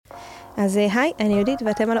אז היי, אני יודעת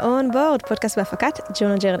ואתם על און-בורד, פודקאסט בהפקת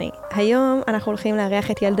ג'ונו ג'רני. היום אנחנו הולכים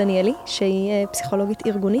לארח את דניאלי, שהיא פסיכולוגית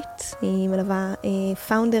ארגונית. היא מלווה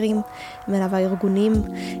פאונדרים, מלווה ארגונים,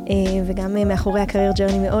 וגם מאחורי הקרייר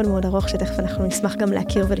ג'רני מאוד מאוד ארוך, שתכף אנחנו נשמח גם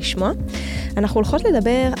להכיר ולשמוע. אנחנו הולכות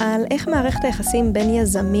לדבר על איך מערכת היחסים בין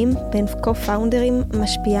יזמים, בין קו-פאונדרים,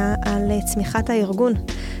 משפיעה על צמיחת הארגון.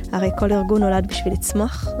 הרי כל ארגון נולד בשביל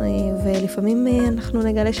לצמוח, ולפעמים אנחנו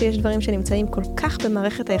נגלה שיש דברים שנמצאים כל כך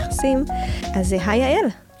במערכת היחסים. אז היי יעל.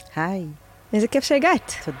 היי. איזה כיף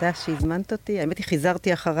שהגעת. תודה שהזמנת אותי. האמת היא,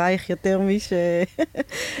 חיזרתי אחרייך יותר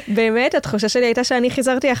באמת? התחושה שלי הייתה שאני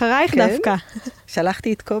חיזרתי אחרייך דווקא.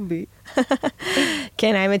 שלחתי את קובי.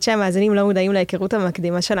 כן, האמת שהמאזינים לא מודעים להיכרות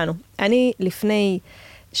המקדימה שלנו. אני לפני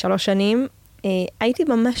 3 שנים הייתי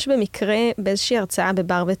ממש במקרה באיזושהי הרצאה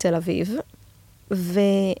בבר בתל אביב,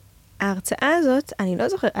 וההרצאה הזאת, אני לא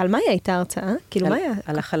זוכרת, על מה היא הייתה הרצאה? כאילו מה היה?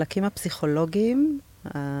 על החלקים הפסיכולוגיים,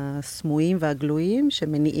 הסמויים והגלויים,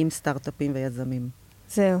 שמניעים סטארטאפים ויזמים.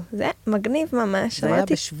 זהו, זה מגניב ממש. זה היה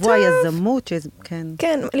בשבוע יזמות, כן.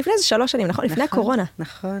 כן, לפני איזה 3 שנים, נכון? לפני הקורונה.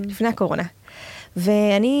 נכון. לפני הקורונה.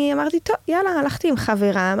 ואני אמרתי, טוב, יאללה, הלכתי עם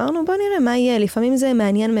חברה, אמרנו, בוא נראה מה יהיה, לפעמים זה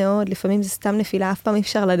מעניין מאוד, לפעמים זה סתם נפילה, אף פעם אי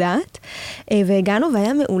אפשר לדעת, והגענו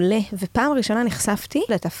והיה מעולה, ופעם ראשונה נחשפתי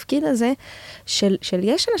לתפקיד הזה, של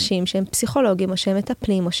יש אנשים שהם פסיכולוגים, או שהם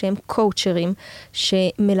מטפלים, או שהם קואוצ'רים,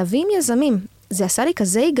 שמלווים יזמים. זה עשה לי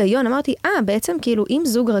כזה היגיון, אמרתי, בעצם כאילו אם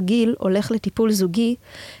זוג רגיל הולך לטיפול זוגי,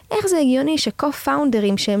 איך זה הגיוני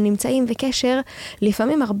שקו-פאונדרים שהם נמצאים בקשר,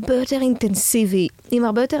 לפעמים הרבה יותר אינטנסיבי, עם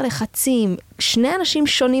הרבה יותר לחצים, 2 אנשים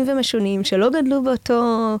שונים ומשונים, שלא גדלו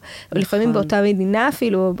באותו, לפעמים באותה מדינה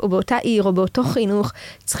אפילו, או באותה עיר, או באותו חינוך,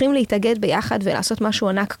 צריכים להתאגד ביחד ולעשות משהו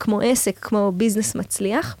ענק כמו עסק, כמו ביזנס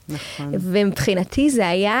מצליח. נכון. ומבחינתי זה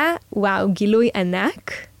היה, וואו, גילוי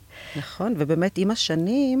ענק. נכון, ובאמת עם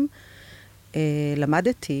השנים,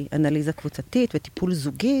 למדתי אנליזה קבוצתית וטיפול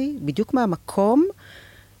זוגי, בדיוק מהמקום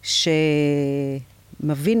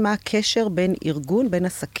שמבין מה הקשר בין ארגון, בין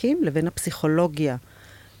עסקים, לבין הפסיכולוגיה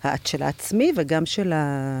של העצמי וגם של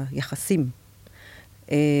היחסים.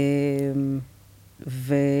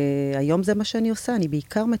 והיום זה מה שאני עושה, אני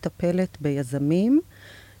בעיקר מטפלת ביזמים,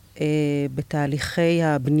 בתהליכי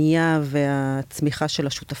הבנייה והצמיחה של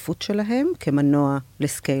השותפות שלהם, כמנוע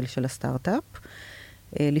לסקייל של הסטארט-אפ.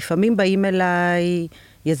 לפעמים באים אליי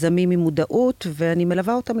יזמים עם מודעות, ואני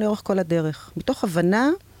מלווה אותם לאורך כל הדרך. מתוך הבנה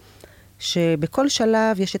שבכל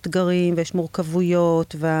שלב יש אתגרים ויש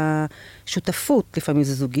מורכבויות, והשותפות, לפעמים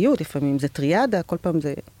זה זוגיות, לפעמים זה טריאדה, כל פעם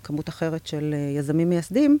זה כמות אחרת של יזמים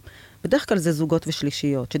מייסדים, בדרך כלל זה זוגות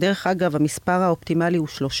ושלישיות, שדרך אגב המספר האופטימלי הוא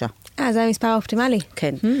 3. זה המספר האופטימלי?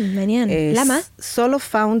 כן. מעניין. למה? סולו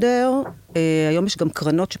פאונדר, היום יש גם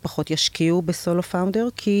קרנות שפחות ישקיעו בסולו פאונדר,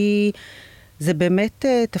 כי זה באמת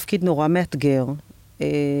תפקיד נורא מאתגר,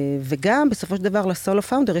 וגם בסופו של דבר לסולו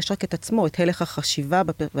פאונדר יש רק את עצמו, את הלך החשיבה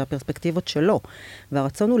והפרספקטיבות שלו,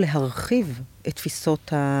 והרצון הוא להרחיב את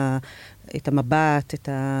תפיסות, את המבט, את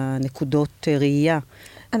הנקודות ראייה.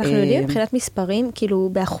 אנחנו יודעים מבחינת מספרים, כאילו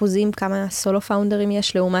באחוזים כמה סולו פאונדרים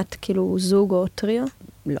יש לעומת כאילו זוג או טריו?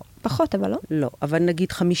 לא. פחות, אבל לא? לא, אבל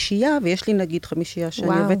נגיד 5, ויש לי נגיד 5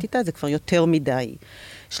 שאני עובדת איתה, זה כבר יותר מדי.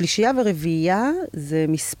 3 ו4 זה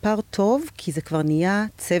מספר טוב, כי זה כבר נהיה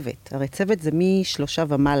צוות. הרי צוות זה מ3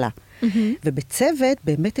 ומעלה. ובצוות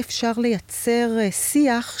באמת אפשר לייצר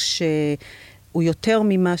שיח שהוא יותר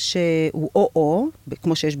ממה שהוא או,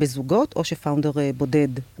 כמו שיש בזוגות, או שפאונדר בודד.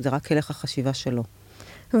 זה רק הלך החשיבה שלו.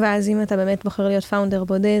 ואז אם אתה באמת בוחר להיות פאונדר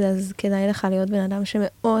בודד, אז כדאי לך להיות בן אדם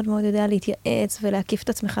שמאוד מאוד יודע להתייעץ ולהקיף את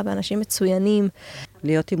עצמך באנשים מצוינים.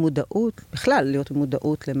 להיות עם מודעות, בכלל להיות עם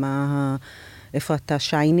מודעות למה, איפה אתה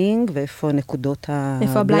שיינינג ואיפה נקודות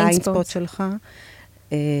הבליינד ספוט שלך.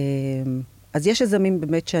 אז יש יזמים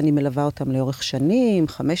באמת שאני מלווה אותם לאורך שנים,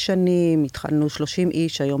 5 שנים, התחלנו 30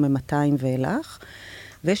 איש, היום הם 200 ואילך,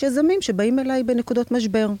 ויש יזמים שבאים אליי בנקודות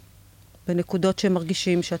משבר. בנקודות שהם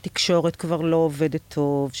מרגישים שהתקשורת כבר לא עובדת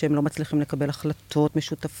טוב, שהם לא מצליחים לקבל החלטות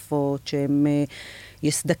משותפות, שהם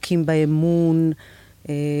יש סדקים באמון,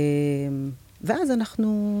 ואז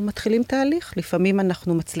אנחנו מתחילים תהליך. לפעמים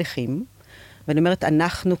אנחנו מצליחים, ואני אומרת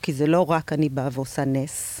אנחנו, כי זה לא רק אני באה ועושה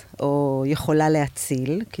נס, או יכולה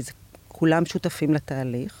להציל, כי זה כולם שותפים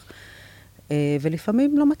לתהליך,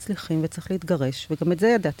 ולפעמים לא מצליחים וצריך להתגרש, וגם את זה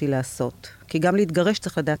ידעתי לעשות. כי גם להתגרש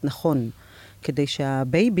צריך לדעת נכון, כדי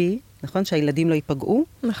שהבייבי, נכון, שהילדים לא ייפגעו,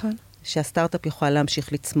 נכון. שהסטארט-אפ יוכל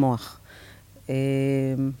להמשיך לצמוח.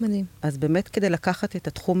 מדהים. אז באמת כדי לקחת את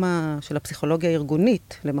התחום של הפסיכולוגיה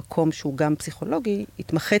הארגונית למקום שהוא גם פסיכולוגי,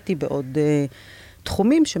 התמחיתי בעוד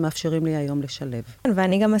תחומים שמאפשרים לי היום לשלב.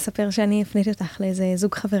 ואני גם אספר שאני הפניתי אותך לאיזה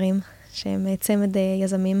זוג חברים, שהם צמד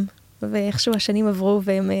יזמים ואיכשהו השנים עברו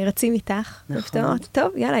והם רצים איתך. נכון.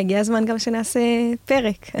 טוב, יאללה, הגיע הזמן גם שנעשה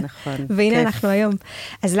פרק. נכון. והנה כיף. אנחנו היום.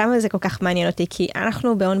 אז למה זה כל כך מעניין אותי? כי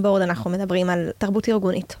אנחנו באונבורד, אנחנו מדברים על תרבות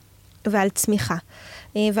ארגונית, ועל צמיחה,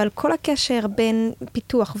 ועל כל הקשר בין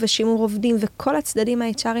פיתוח ושימור עובדים, וכל הצדדים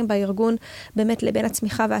ה-HRים בארגון, באמת לבין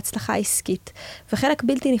הצמיחה וההצלחה העסקית. וחלק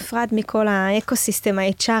בלתי נפרד מכל האקוסיסטם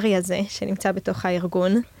ה-HRי הזה, שנמצא בתוך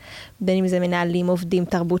הארגון, בין אם זה מנהלים, עובדים,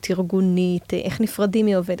 תרבות ארגונית, איך נפרדים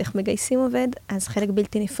מעובד, איך מגייסים עובד, אז חלק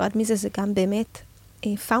בלתי נפרד מזה זה גם באמת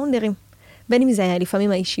פאונדרים. בין אם זה היה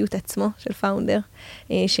לפעמים האישיות עצמו של פאונדר,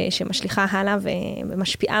 שמשליחה הלאה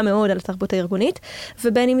ומשפיעה מאוד על התרבות הארגונית,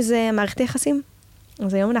 ובין אם זה מערכת היחסים.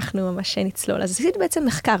 אז היום אנחנו ממש נצלול. אז עשיתי בעצם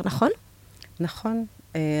מחקר, נכון? נכון.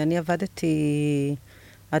 אני עבדתי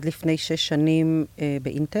עד לפני 6 שנים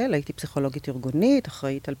באינטל, הייתי פסיכולוגית ארגונית,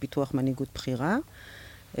 אחראית על פיתוח מנהיגות בחירה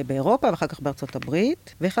באירופה, ואחר כך בארצות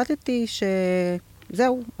הברית, והחלטתי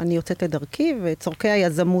שזהו, אני יוצאת לדרכי, וצורכי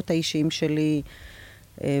היזמות האישיים שלי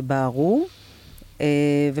בערו.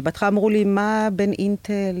 ובהתחלה אמרו לי, מה בין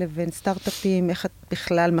אינטל לבין סטארטאפים, איך את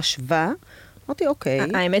בכלל משווה? אמרתי, אוקיי.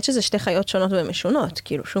 האמת שזה שתי חיות שונות ומשונות,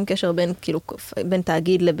 כאילו שום קשר בין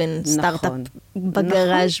תאגיד לבין סטארט-אפ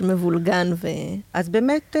בגראז' מבולגן אז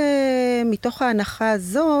באמת, מתוך ההנחה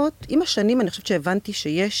הזאת, עם השנים אני חושבת שהבנתי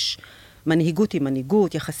שיש מנהיגות עם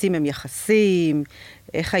מנהיגות, יחסים הם יחסים,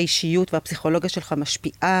 איך האישיות והפסיכולוגיה שלך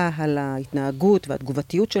משפיעה על ההתנהגות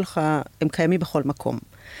והתגובתיות שלך, הם קיימים בכל מקום.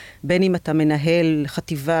 בין אם אתה מנהל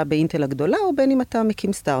חטיבה באינטל הגדולה, או בין אם אתה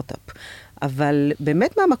מקים סטארט-אפ. אבל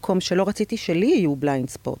באמת מהמקום שלא רציתי שלי יהיו בליינד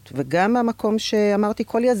ספוט, וגם מהמקום שאמרתי,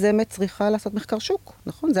 כל יזמת צריכה לעשות מחקר שוק,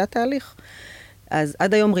 נכון? זה התהליך. אז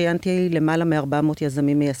עד היום ראיינתי למעלה מ-400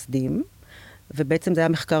 יזמים מייסדים, ובעצם זה היה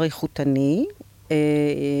מחקר איכותני,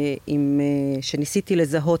 שניסיתי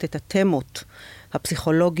לזהות את התמות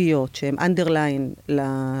הפסיכולוגיות שהן underline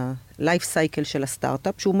ל-life cycle של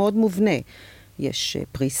הסטארט-אפ, שהוא מאוד מובנה. יש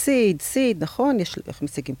פרי-סיד, סיד, נכון? יש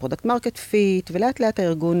משיגים פרודקט מרקט פיט, ולאט לאט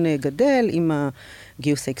הארגון גדל עם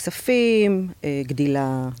גיוסי כספים,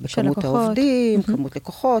 גדילה בכמות העובדים, כמות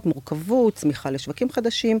לקוחות, מורכבות, צמיחה לשווקים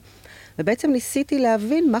חדשים, ובעצם ניסיתי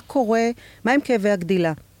להבין מה קורה, מה הם כאבי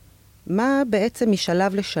הגדילה. מה בעצם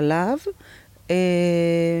משלב לשלב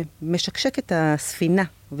משקשק את הספינה,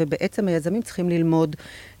 ובעצם היזמים צריכים ללמוד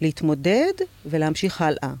להתמודד ולהמשיך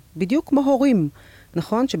הלאה. בדיוק כמו הורים.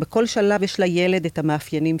 נכון? שבכל שלב יש לילד את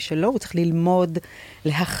המאפיינים שלו, הוא צריך ללמוד,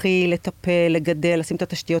 להכיל, לטפל, לגדל, לשים את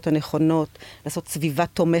התשתיות הנכונות, לעשות סביבה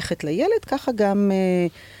תומכת לילד, ככה גם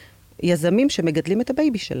יזמים שמגדלים את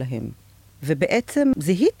הבייבי שלהם. ובעצם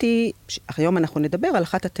זיהיתי, היום אנחנו נדבר על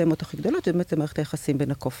אחת התמות הכי גדולות, זה באמת מערכת היחסים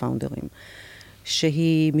בין הקו-פאונדרים,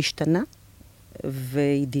 שהיא משתנה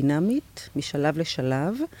והיא דינמית משלב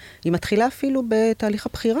לשלב, היא מתחילה אפילו בתהליך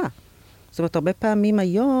הבחירה. זאת אומרת, הרבה פעמים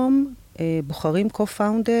היום בוחרים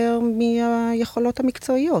קו-פאונדר מהיכולות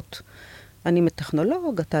המקצועיות. אני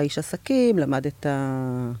טכנולוג, אתה איש עסקים, למדת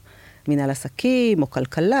מנהל עסקים או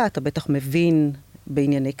כלכלה, אתה בטח מבין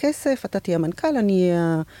בענייני כסף, אתה תהיה מנכ"ל, אני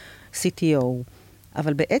אהיה CTO.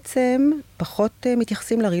 אבל בעצם פחות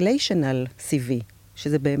מתייחסים ל-relational CV,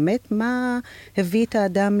 שזה באמת מה הביא את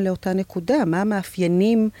האדם לאותה נקודה, מה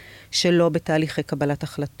המאפיינים שלו בתהליכי קבלת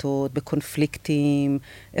החלטות, בקונפליקטים,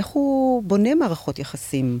 איך הוא בונה מערכות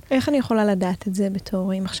יחסים. איך אני יכולה לדעת את זה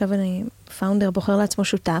בתור, אם עכשיו אני פאונדר בוחר לעצמו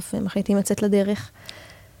שותף, ומחליטים לצאת לדרך?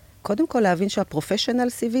 קודם כל להבין שהפרופשיונל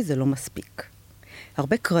CV זה לא מספיק.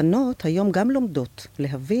 הרבה קרנות היום גם לומדות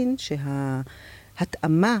להבין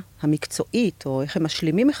התאמה המקצועית, או איך הם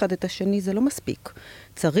משלימים אחד את השני, זה לא מספיק.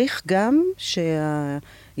 צריך גם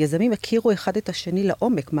שהיזמים יכירו אחד את השני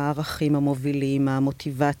לעומק, מה הערכים המובילים, מה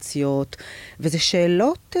המוטיבציות, וזה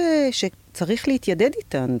שאלות שצריך להתיידד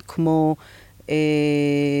איתן, כמו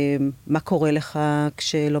מה קורה לך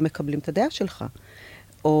כשלא מקבלים את הדעה שלך,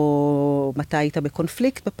 או מתי היית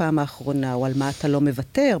בקונפליקט בפעם האחרונה, או על מה אתה לא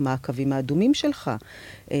מוותר, מה הקווים האדומים שלך,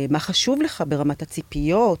 מה חשוב לך ברמת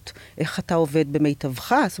הציפיות, איך אתה עובד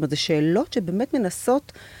במיטבך, זאת אומרת, זה שאלות שבאמת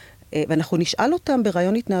מנסות, ואנחנו נשאל אותם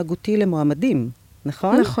ברעיון התנהגותי למועמדים,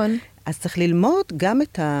 נכון? נכון. אז צריך ללמוד גם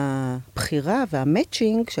את הבחירה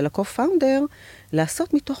והמאצ'ינג של הקו-פאונדר,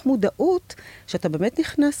 לעשות מתוך מודעות שאתה באמת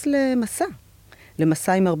נכנס למסע.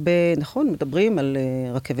 למסע עם הרבה, נכון, מדברים על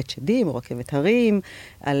רכבת שדים או רכבת הרים,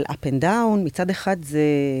 על up and down. מצד אחד זה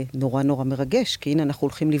נורא נורא מרגש, כי הנה אנחנו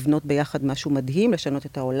הולכים לבנות ביחד משהו מדהים, לשנות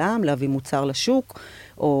את העולם, להביא מוצר לשוק,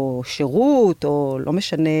 או שירות, או לא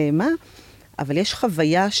משנה מה. אבל יש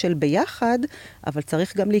חוויה של ביחד, אבל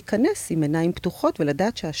צריך גם להיכנס עם עיניים פתוחות,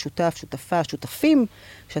 ולדעת שהשותף, שותפה, השותפים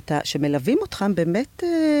שמלווים אותם, באמת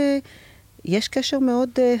יש קשר מאוד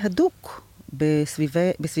הדוק.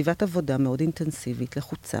 בסביבת עבודה מאוד אינטנסיבית,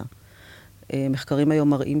 לחוצה. מחקרים היום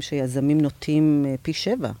מראים שיזמים נוטים פי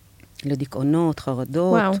 7 לדיכאונות,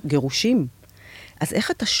 חרדות, וואו. גירושים. אז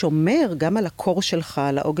איך אתה שומר גם על הקור שלך,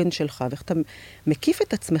 על העוגן שלך, ואיך אתה מקיף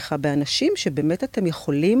את עצמך באנשים שבאמת אתם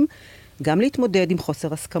יכולים גם להתמודד עם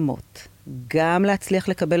חוסר הסכמות, גם להצליח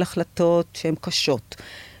לקבל החלטות שהן קשות,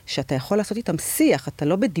 שאתה יכול לעשות איתם שיח, אתה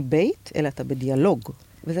לא בדיבייט, אלא אתה בדיאלוג.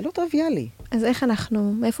 וזה לא טריוויאלי. אז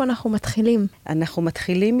מאיפה אנחנו מתחילים? אנחנו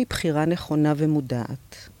מתחילים מבחירה נכונה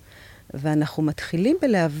ומודעת. ואנחנו מתחילים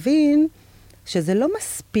בלהבין שזה לא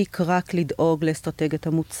מספיק רק לדאוג לאסטרטגיית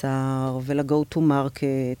המוצר, ול-go to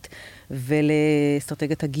market,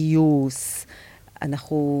 ולאסטרטגיית הגיוס.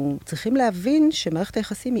 אנחנו צריכים להבין שמערכת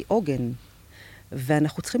היחסים היא עוגן,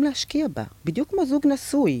 ואנחנו צריכים להשקיע בה, בדיוק כמו זוג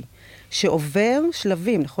נשוי, שעובר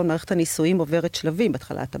שלבים, נכון? מערכת הנישואים עוברת שלבים,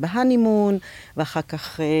 בהתחלה אתה בהנימון, ואחר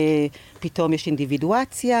כך פתאום יש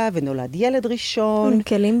אינדיבידואציה, ונולד ילד ראשון.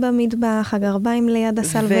 כלים במטבח, הגרביים ליד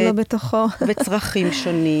הסל ולא בתוכו. וצרכים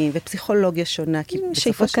שונים, ופסיכולוגיה שונה.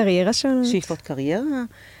 שאיפות קריירה שונות. שאיפות קריירה.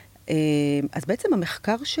 אז בעצם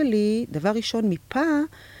המחקר שלי, דבר ראשון, מיפה,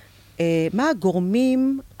 מה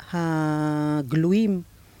הגורמים הגלויים,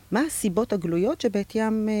 מה הסיבות הגלויות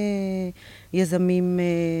שבעתיים יזמים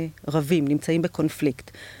רבים, נמצאים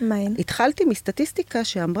בקונפליקט. מהן? התחלתי מסטטיסטיקה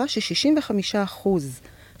שאמרה ש65%,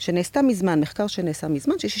 שנעשתה מזמן, מחקר שנעשה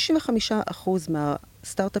מזמן, ש65%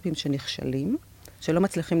 מהסטארט-אפים שנכשלים, שלא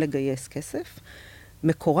מצליחים לגייס כסף,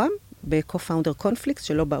 מקורם בקו-פאונדר קונפליקט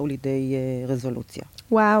שלא באו לידי רזולוציה.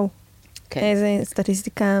 וואו, כן. איזה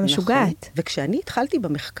סטטיסטיקה משוגעת. נכון. וכשאני התחלתי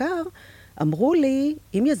במחקר, אמרו לי,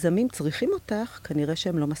 אם יזמים צריכים אותך, כנראה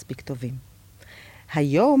שהם לא מספיק טובים.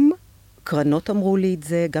 היום, קרנות אמרו לי את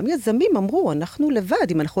זה, גם יזמים אמרו, אנחנו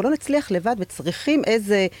לבד, אם אנחנו לא נצליח לבד וצריכים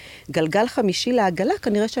איזה גלגל חמישי לעגלה,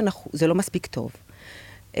 כנראה שזה לא מספיק טוב.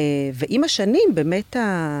 ועם השנים, באמת,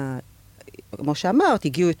 כמו שאמרת,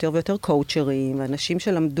 הגיעו יותר ויותר קואוצ'רים, אנשים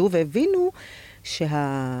שלמדו והבינו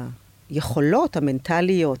היכולות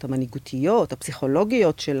המנטליות, המנהיגותיות,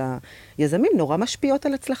 הפסיכולוגיות של היזמים נורא משפיעות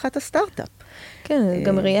על הצלחת הסטארט-אפ. כן,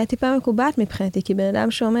 גם ראייה טיפה מקובעת מבחינתי, כי בן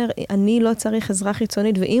אדם שאומר, אני לא צריך עזרה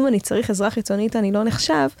חיצונית, ואם אני צריך עזרה חיצונית, אני לא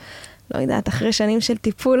נחשב, לא יודעת, אחרי שנים של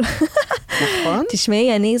טיפול. נכון.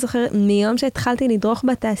 תשמעי, אני זוכרת, מיום שהתחלתי לדרוך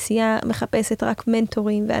בתעשייה, מחפשת רק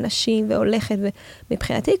מנטורים ואנשים והולכת,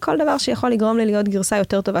 ומבחינתי כל דבר שיכול לגרום לי להיות גרסה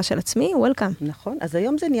יותר טובה של עצמי, וולקאם. נכון, אז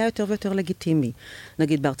היום זה נהיה יותר ויותר לגיטימי.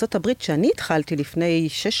 נגיד, בארצות הברית, שאני התחלתי לפני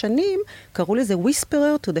 6 שנים, קראו לזה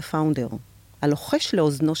whisperer to the founder. הלוחש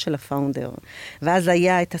לאוזנו של הפאונדר. ואז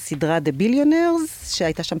היה את הסדרה The Billionaires,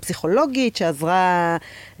 שהייתה שם פסיכולוגית, שעזרה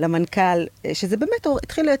למנכ"ל, שזה באמת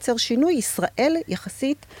התחיל לייצר שינוי. ישראל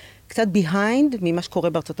יחסית קצת behind ממה שקורה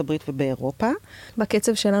בארצות הברית ובאירופה.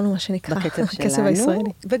 בקצב שלנו, מה שנקרא. בקצב שלנו. הישראלי.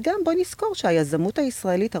 וגם בואי נזכור שהיזמות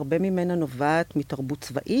הישראלית, הרבה ממנה נובעת מתרבות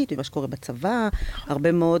צבאית, ממה שקורה בצבא.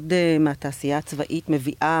 הרבה מאוד מהתעשייה הצבאית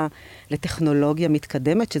מביאה לטכנולוגיה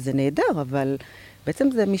מתקדמת, שזה נהדר, אבל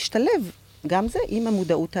בעצם זה משתלב. גם זה עם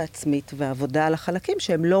המודעות העצמית והעבודה על החלקים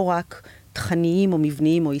שהם לא רק תכניים או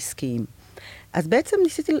מבניים או עסקיים. אז בעצם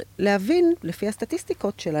ניסיתי להבין, לפי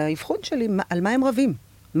הסטטיסטיקות של האבחון שלי, על מה הם רבים,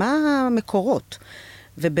 מה המקורות.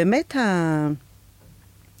 ובאמת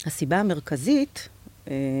הסיבה המרכזית,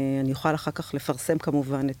 אני אוכל אחר כך לפרסם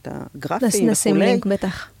כמובן את הגרפים וכולי. נשים לינק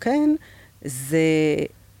בטח. כן, זה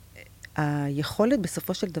היכולת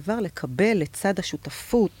בסופו של דבר לקבל לצד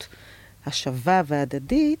השותפות השווה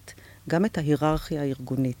וההדדית, גם את ההיררכיה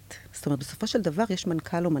הארגונית. זאת אומרת, בסופו של דבר יש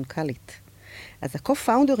מנכ"ל או מנכ"לית. אז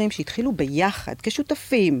הקו-פאונדרים שהתחילו ביחד,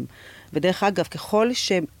 כשותפים, ודרך אגב, ככל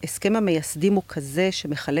שהסכם המייסדים הוא כזה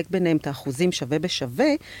שמחלק ביניהם את האחוזים שווה בשווה,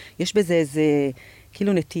 יש בזה איזה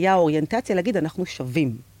כאילו נטייה, אוריינטציה, להגיד אנחנו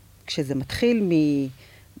שווים. כשזה מתחיל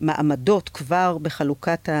ממעמדות כבר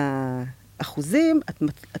בחלוקת האחוזים,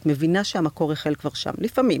 את מבינה שהמקור החל כבר שם.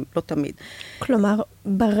 לפעמים, לא תמיד.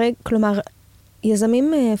 כלומר,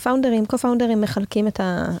 יזמים, פאונדרים, קו-פאונדרים מחלקים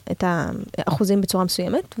את האחוזים בצורה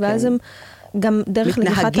מסוימת, ואז הם גם דרך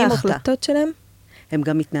לקיחת ההחלטות שלהם. הם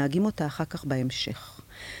גם מתנהגים אותה אחר כך בהמשך.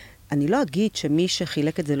 אני לא אגיד שמי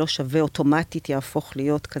שחילק את זה לא שווה, אוטומטית יהפוך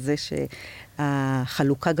להיות כזה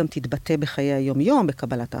שהחלוקה גם תתבטא בחיי היום-יום,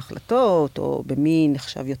 בקבלת ההחלטות, או במי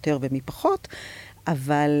נחשב יותר ומי פחות,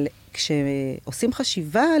 אבל כשעושים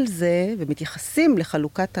חשיבה על זה ומתייחסים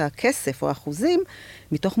לחלוקת הכסף או האחוזים,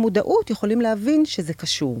 מתוך מודעות יכולים להבין שזה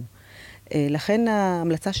קשור. לכן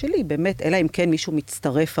ההמלצה שלי, באמת, אלא אם כן מישהו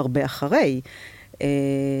מצטרף הרבה אחרי,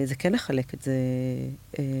 זה כן לחלק את זה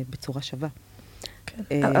בצורה שווה.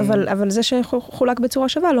 אבל זה שחולק בצורה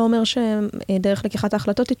שווה לא אומר שדרך לקיחת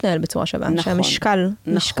ההחלטות תתנהל בצורה שווה. נכון. שהמשקל,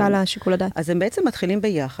 משקל השיקול הדעת. אז הם בעצם מתחילים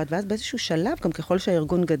ביחד, ואז באיזשהו שלב, גם ככל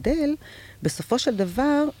שהארגון גדל, בסופו של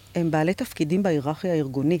דבר הם בעלי תפקידים בהיררכיה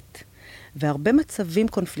הארגונית. והרבה מצבים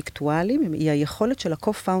קונפליקטואליים היא היכולת של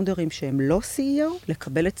הקו-פאונדרים שהם לא CEO,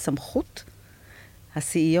 לקבל את סמכות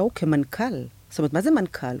ה-CEO כמנכ"ל. זאת אומרת, מה זה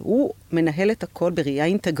מנכ"ל? הוא מנהל את הכל בראייה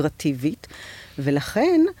אינטגרטיבית,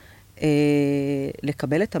 ולכן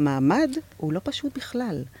לקבל את המעמד הוא לא פשוט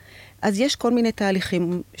בכלל. אז יש כל מיני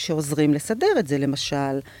תהליכים שעוזרים לסדר את זה,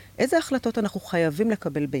 למשל, איזה החלטות אנחנו חייבים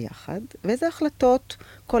לקבל ביחד, ואיזה החלטות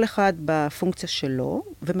כל אחד בפונקציה שלו,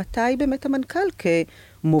 ומתי באמת המנכ"ל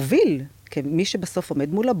כמוביל, כמי שבסוף עומד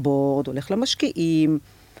מול הבורד, הולך למשקיעים,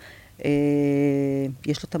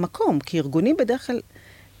 יש לו את המקום, כי ארגונים בדרך כלל,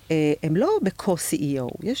 הם לא בקו-CEO,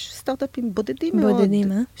 יש סטארט-אפים בודדים מאוד,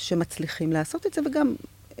 שמצליחים לעשות את זה, וגם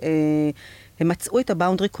הם מצאו את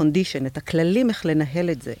ה-boundary condition, את הכללים איך לנהל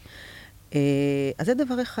את זה. אז זה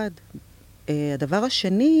דבר אחד. הדבר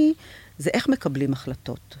השני, זה איך מקבלים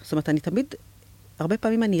החלטות. זאת אומרת, אני תמיד, הרבה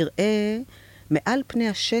פעמים אני אראה מעל פני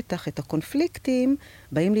השטח את הקונפליקטים,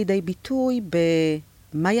 באים לידי ביטוי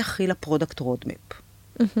במה יכיל הפרודקט רודמפ.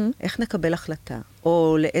 איך נקבל החלטה,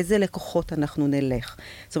 או לאיזה לקוחות אנחנו נלך.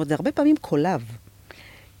 זאת אומרת, זה הרבה פעמים קולב.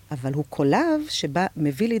 אבל הוא קולב שבא,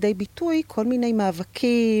 מביא לידי ביטוי כל מיני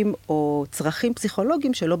מאבקים או צרכים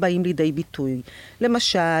פסיכולוגיים שלא באים לידי ביטוי.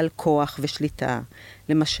 למשל, כוח ושליטה.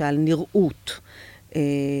 למשל, נראות.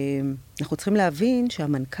 אנחנו צריכים להבין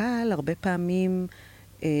שהמנכ"ל הרבה פעמים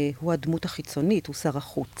הוא הדמות החיצונית, הוא שר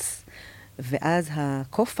החוץ. ואז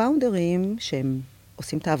הקו-פאונדרים, שהם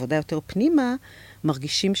עושים את העבודה יותר פנימה,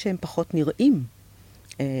 מרגישים שהם פחות נראים.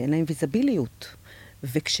 אין להם ויזביליות.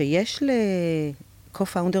 וכשיש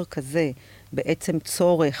קו-פאונדר כזה, בעצם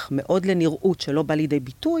צורך מאוד לנראות שלא בא לידי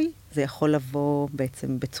ביטוי, זה יכול לבוא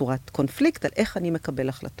בעצם בצורת קונפליקט על איך אני מקבל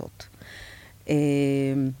החלטות.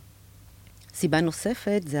 סיבה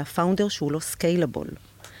נוספת זה הפאונדר שהוא לא סקיילבול.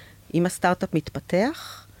 אם הסטארט-אפ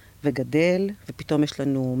מתפתח וגדל, ופתאום יש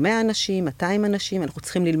לנו 100 אנשים, 200 אנשים, אנחנו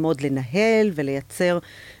צריכים ללמוד לנהל ולייצר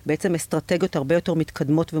בעצם אסטרטגיות הרבה יותר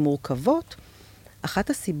מתקדמות ומורכבות, אחת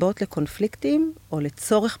הסיבות לקונפליקטים, או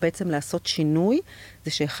לצורך בעצם לעשות שינוי,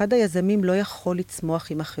 זה שאחד היזמים לא יכול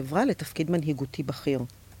לצמוח עם החברה לתפקיד מנהיגותי בכיר.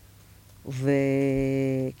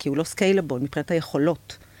 כי הוא לא סקיילבול, מבחינת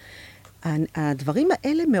היכולות. הדברים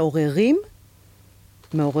האלה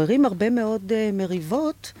מעוררים הרבה מאוד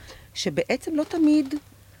מריבות, שבעצם לא תמיד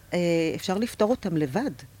אפשר לפתור אותם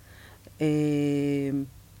לבד.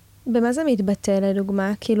 במה זה מתבטא,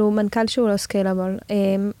 לדוגמה? כאילו, מנכ"ל שהוא לא סקיילבול.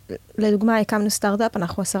 לדוגמה, הקמנו סטארט-אפ,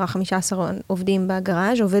 אנחנו 10-15 עובדים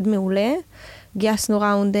בגראז', עובד מעולה, גייסנו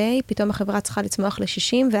ראונד איי, פתאום החברה צריכה לצמוח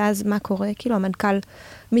ל-60, ואז מה קורה? כאילו, המנכ"ל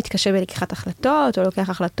מתקשה בלקיחת החלטות, או לוקח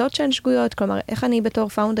החלטות שהן שגויות, כלומר, איך אני בתור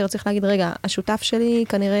פאונדר צריך להגיד, רגע, השותף שלי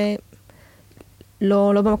כנראה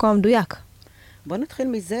לא במקום המדויק. בוא נתחיל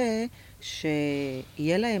מזה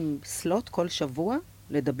שיהיה להם סלוט כל שבוע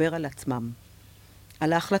לדבר על עצמם.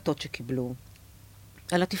 על ההחלטות שקיבלו,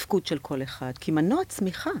 על התפקוד של כל אחד, כי מנוע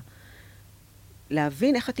צמיחה,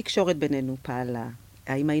 להבין איך התקשורת בינינו פעלה,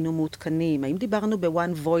 האם היינו מעודכנים, האם דיברנו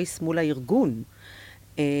ב-one voice מול הארגון,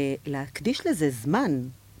 להקדיש לזה זמן,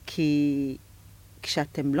 כי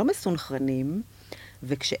כשאתם לא מסונכרנים,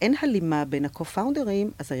 וכשאין הלימה בין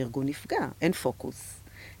הקו-פאונדרים, אז הארגון נפגע, אין פוקוס,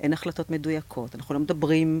 אין החלטות מדויקות, אנחנו לא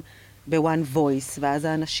מדברים ב-one voice, ואז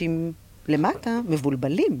האנשים למטה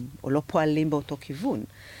מבולבלים, או לא פועלים באותו כיוון.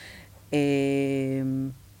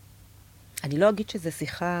 אני לא אגיד שזה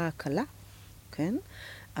שיחה קלה, כן?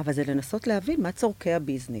 אבל זה לנסות להבין מה צורכי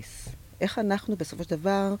הביזנס. איך אנחנו בסופו של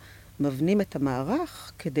דבר מבנים את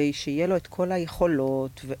המערך, כדי שיהיה לו את כל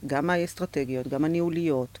היכולות, גם האסטרטגיות, גם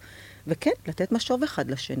הניהוליות, וכן, לתת משוב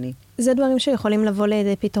אחד לשני. זה דברים שיכולים לבוא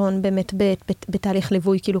לידי פתרון באמת בתהליך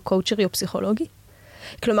ליווי, כאילו קואוצ'רי או פסיכולוגי?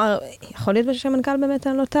 כלומר, יכול להיות שהמנכ"ל באמת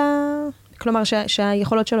על אותה... כלומר,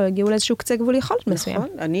 שהיכולות שלו הגיעו לאיזשהו קצה גבול יכולת מסוים.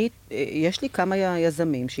 נכון, יש לי כמה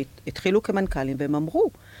יזמים שהתחילו כמנכ"לים והם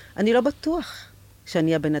אמרו, אני לא בטוח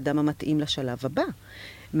שאני הבן אדם המתאים לשלב הבא.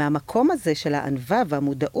 מהמקום הזה של הענווה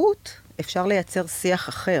והמודעות, אפשר לייצר שיח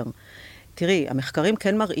אחר. תראי, המחקרים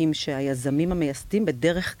כן מראים שהיזמים המייסדים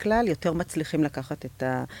בדרך כלל יותר מצליחים לקחת את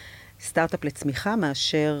הסטארט-אפ לצמיחה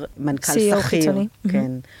מאשר מנכ"ל שכיר. CEO חיצוני.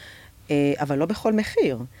 כן. אבל לא בכל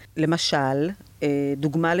מחיר. למשל,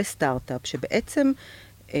 דוגמה לסטארט-אפ שבעצם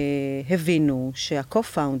הבינו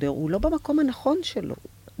שהקו-פאונדר הוא לא במקום הנכון שלו.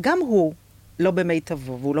 גם הוא לא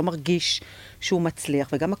במיטבו, והוא לא מרגיש שהוא מצליח,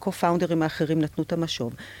 וגם הקו-פאונדרים האחרים נתנו את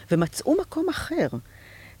המשוב, ומצאו מקום אחר.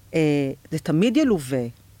 זה תמיד ילווה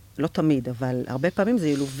לא תמיד, אבל הרבה פעמים זה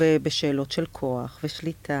ילווה בשאלות של כוח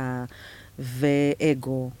ושליטה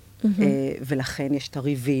ואגו, ולכן יש את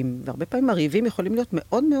הריבים, והרבה פעמים הריבים יכולים להיות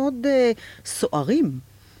מאוד מאוד סוערים,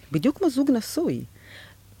 בדיוק כמו זוג נשוי.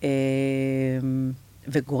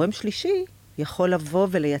 וגורם שלישי יכול לבוא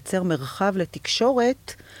ולייצר מרחב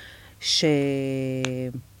לתקשורת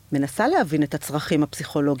שמנסה להבין את הצרכים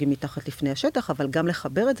הפסיכולוגיים מתחת לפני השטח, אבל גם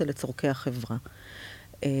לחבר את זה לצורכי החברה.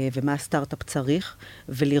 ומה הסטארט-אפ צריך,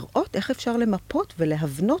 ולראות איך אפשר למפות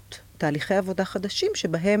ולהבנות תהליכי עבודה חדשים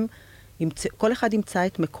שבהם כל אחד ימצא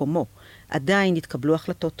את מקומו. עדיין יתקבלו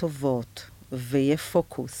החלטות טובות, ויהיה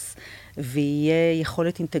פוקוס, ויהיה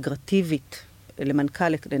יכולת אינטגרטיבית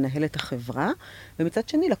למנכ"ל לנהל את החברה, ומצד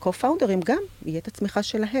שני, לקו-פאונדרים גם יהיה את הצמיחה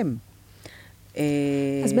שלהם.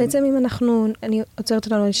 אז בעצם אני עוצרת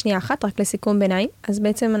אותנו לשנייה אחת, רק לסיכום ביניים, אז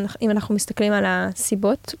בעצם אם אנחנו מסתכלים על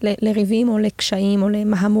הסיבות לריבים או לקשיים או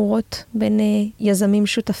למהמורות בין יזמים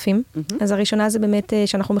שותפים, אז הראשונה זה באמת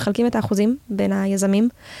שאנחנו מחלקים את האחוזים בין היזמים,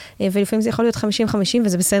 ולפעמים זה יכול להיות 50-50,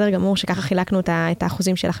 וזה בסדר גמור שככה חילקנו את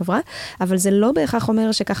האחוזים של החברה, אבל זה לא בהכרח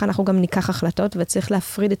אומר שככה אנחנו גם ניקח החלטות, וצריך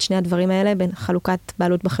להפריד את שני הדברים האלה בין חלוקת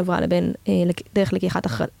בעלות בחברה לבין דרך לקיחת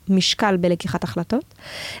משקל בלקיחת החלטות.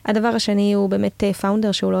 הדבר השני הוא באמת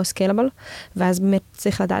פאונדר שהוא לא סקיילבל, ואז באמת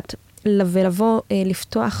צריך לדעת לבוא,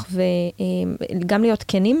 לפתוח וגם להיות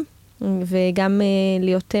כנים, וגם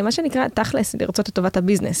להיות מה שנקרא תכלס, לרצות את טובת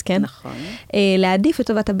הביזנס, כן? נכון. להעדיף את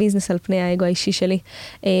טובת הביזנס על פני האגו האישי שלי,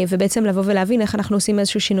 ובעצם לבוא ולהבין איך אנחנו עושים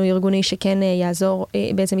איזשהו שינוי ארגוני שכן יעזור,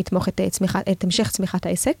 בעצם יתמוך את המשך צמיחת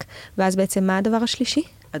העסק, ואז בעצם מה הדבר השלישי?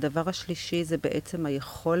 הדבר השלישי זה בעצם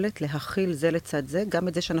היכולת להכיל זה לצד זה, גם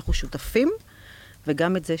את זה שאנחנו שותפים,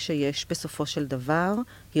 וגם את זה שיש בסופו של דבר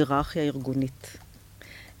היררכיה ארגונית.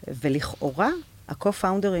 ולכאורה,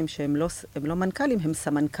 הקו-פאונדרים שהם לא מנכ"לים, הם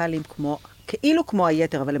סמנכ"לים כאילו כמו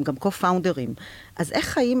היתר, אבל הם גם קו-פאונדרים. אז איך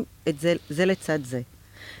חיים את זה לצד זה?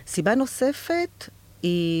 סיבה נוספת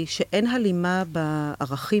היא שאין הלימה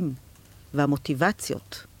בערכים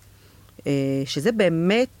והמוטיבציות, שזה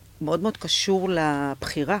באמת מאוד מאוד קשור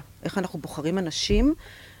לבחירה. איך אנחנו בוחרים אנשים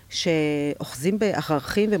שאוחזים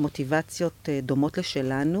בערכים ומוטיבציות דומות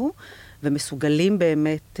לשלנו, ומסוגלים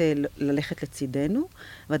באמת ללכת לצידנו.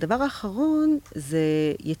 והדבר האחרון זה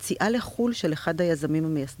יציאה לחול של אחד היזמים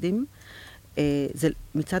המייסדים.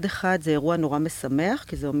 מצד אחד זה אירוע נורא משמח,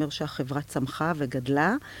 כי זה אומר שהחברה צמחה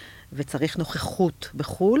וגדלה, וצריך נוכחות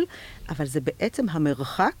בחול, אבל זה בעצם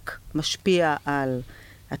המרחק משפיע על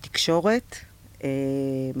התקשורת,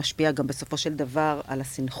 משפיע גם בסופו של דבר על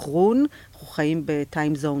הסינכרון, אנחנו חיים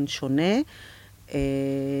בטיים זון שונה,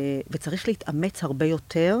 וצריך להתאמץ הרבה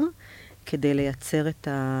יותר כדי לייצר את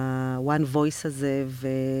ה-one voice הזה,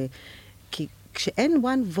 כי כשאין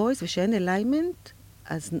one voice ושאין alignment,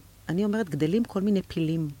 אז אני אומרת, גדלים כל מיני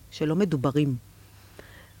פילים שלא מדוברים.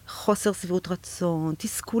 חוסר סביבות רצון,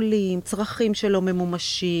 תסכולים, צרכים שלא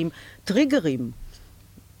ממומשים, טריגרים.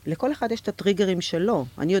 לכל אחד יש את הטריגרים שלו.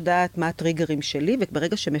 אני יודעת מה הטריגרים שלי,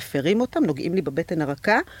 וברגע שמפרים אותם, נוגעים לי בבטן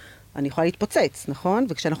הרכה, אני יכולה להתפוצץ, נכון?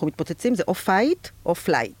 וכשאנחנו מתפוצצים זה או fight או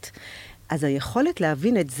flight. אז היכולת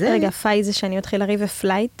להבין את זה... רגע, fight זה שאני מתחיל לריב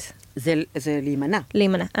ופלייט? זה להימנע.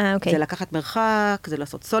 להימנע, אוקיי. זה לקחת מרחק, זה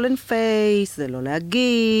לעשות סולן פייס, זה לא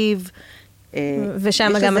להגיב.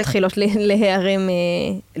 ושם גם מתחילות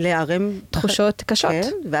להיערם תחושות קשות.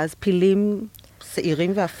 כן, ואז פילים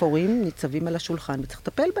שעירים ואפורים ניצבים על השולחן, וצריך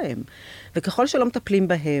לטפל בהם. וככל שלא מטפלים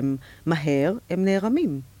בהם מהר, הם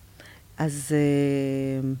נערמים. אז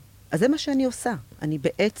זה מה שאני עושה. אני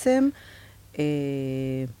בעצם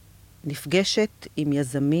נפגשת עם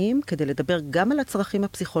יזמים כדי לדבר גם על הצרכים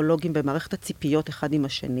הפסיכולוגיים במערכת הציפיות אחד עם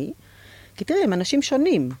השני. כי תראי, הם אנשים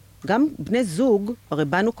שונים. גם בני זוג, הרי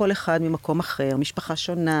באנו כל אחד ממקום אחר, משפחה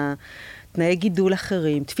שונה, תנאי גידול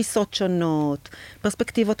אחרים, תפיסות שונות,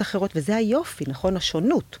 פרספקטיבות אחרות, וזה היופי, נכון?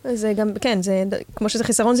 השונות. זה גם, כן, זה, כמו שזה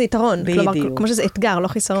חיסרון זה יתרון. בדיוק. כלומר, כמו שזה אתגר, לא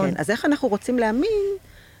חיסרון. כן, אז איך אנחנו רוצים להאמין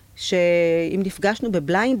שאם נפגשנו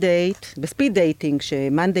בבליינד דייט, בספיד דייטינג,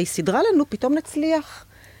 שמאנדיי סדרה לנו, פתאום נצליח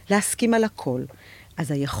להסכים על הכל.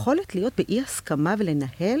 אז היכולת להיות באי הסכמה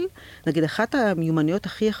ולנהל, נגיד, אחת המיומנויות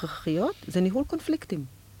הכי הכרחיות, זה ניהול קונפליקטים.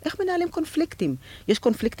 איך מנהלים קונפליקטים? יש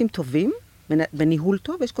קונפליקטים טובים, בניהול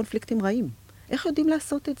טוב, ויש קונפליקטים רעים. איך יודעים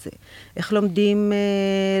לעשות את זה? איך לומדים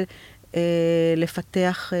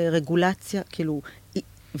לפתח רגולציה, כאילו,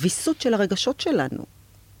 ויסות של הרגשות שלנו.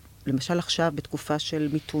 למשל עכשיו, בתקופה של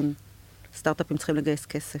מיתון, סטארט-אפים צריכים לגייס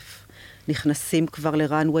כסף. נכנסים כבר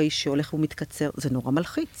לרנווי שהולך ומתקצר. זה נורא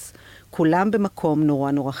מלחיץ. כולם במקום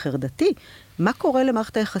נורא נורא חרדתי. מה קורה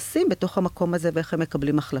למערכת היחסים בתוך המקום הזה, ואיך הם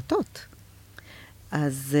מקבלים החלטות?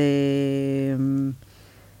 אז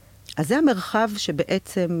אז זה המרחב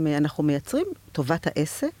שבעצם אנחנו מייצרים, טובת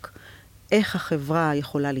העסק, איך החברה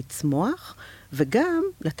יכולה לצמוח, וגם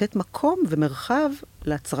לתת מקום ומרחב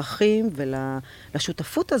לצרכים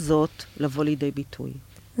ולשותפות הזאת לבוא לידי ביטוי.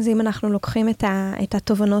 אז אם אנחנו לוקחים את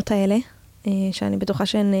התובנות האלה, שאני בטוחה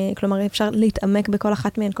שהן, כלומר, אפשר להתעמק בכל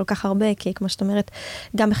אחת מהן כל כך הרבה, כי כמו שאת אומרת,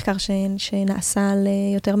 גם מחקר שנעשה על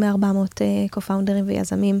יותר מ-400 קו-פאונדרים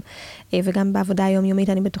ויזמים, וגם בעבודה היומיומית,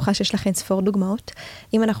 אני בטוחה שיש לכם ספור דוגמאות.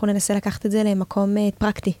 אם אנחנו ננסה לקחת את זה למקום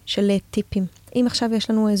פרקטי של טיפים. אם עכשיו יש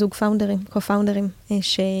לנו זוג פאונדרים, קו-פאונדרים,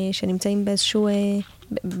 שנמצאים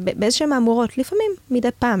באיזשהם מהמורות, לפעמים מדי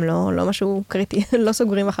פעם, לא משהו קריטי, לא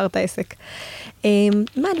סוגרים אחר את העסק.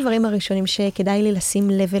 מה הדברים הראשונים שכדאי לי לשים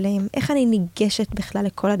לב אליהם? איך אני ניגשת בכלל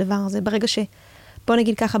לכל הדבר הזה? בוא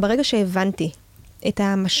נגיד ככה, ברגע שהבנתי את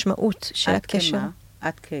המשמעות של הקשר.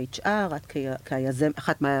 את כ-HR, את כיזם,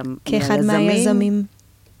 כאחד מהיזמים.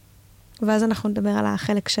 ואז אנחנו נדבר על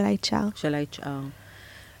החלק של ה-HR. של ה-HR.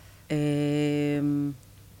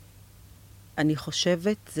 אני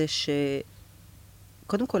חושבת זה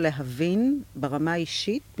קודם כל להבין ברמה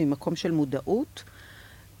האישית, ממקום של מודעות,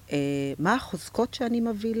 מה החוזקות שאני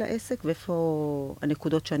מביא לעסק, ואיפה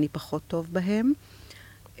הנקודות שאני פחות טוב בהן,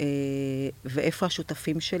 ואיפה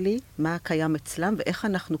השותפים שלי, מה קיים אצלם, ואיך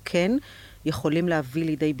אנחנו כן יכולים להביא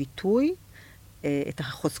לידי ביטוי את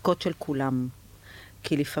החוזקות של כולם.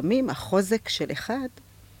 כי לפעמים החוזק של אחד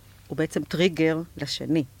הוא בעצם טריגר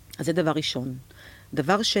לשני. אז זה דבר ראשון.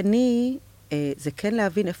 דבר שני, זה כן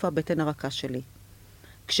להבין איפה הבטן הרכה שלי.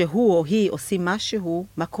 כשהוא או היא עושים משהו,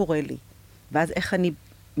 מה קורה לי? ואז איך אני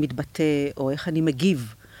מתבטא, או איך אני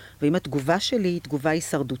מגיב. ואם התגובה שלי היא תגובה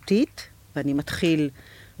הישרדותית, ואני מתחיל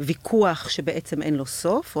ויכוח שבעצם אין לו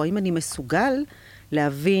סוף, או האם אני מסוגל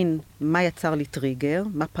להבין מה יצר לי טריגר,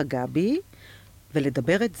 מה פגע בי,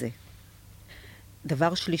 ולדבר את זה.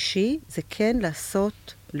 דבר שלישי, זה כן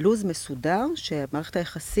לעשות לוז מסודר, שמערכת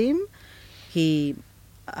היחסים היא,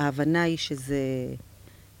 ההבנה היא שזה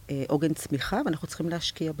עוגן צמיחה, ואנחנו צריכים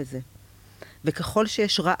להשקיע בזה. וככל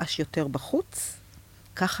שיש רעש יותר בחוץ,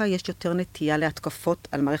 ככה יש יותר נטייה להתקפות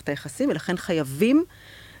על מערכת היחסים, ולכן חייבים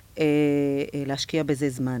להשקיע בזה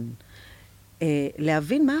זמן.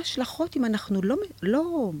 להבין מה ההשלכות אם אנחנו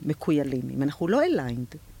לא מקוילים, אם אנחנו לא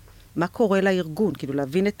aligned. מה קורה לארגון? כאילו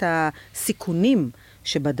להבין את הסיכונים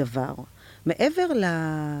שבדבר. מעבר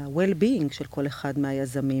ל-well-being של כל אחד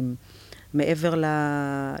מהיזמים, מעבר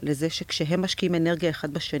לזה שכשהם משקיעים אנרגיה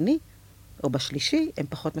אחד בשני, או בשלישי, הם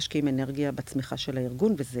פחות משקיעים אנרגיה בצמיחה של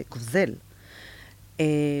הארגון, וזה גוזל.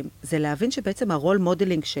 זה להבין שבעצם הרול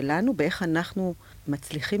מודלינג שלנו, באיך אנחנו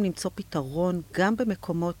מצליחים למצוא פתרון, גם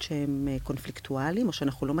במקומות שהם קונפליקטואליים, או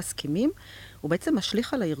שאנחנו לא מסכימים, הוא בעצם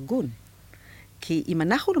משליך על הארגון. כי אם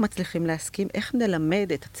אנחנו לא מצליחים להסכים, איך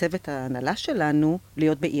נלמד את הצוות ההנהלה שלנו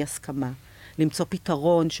להיות באי הסכמה? למצוא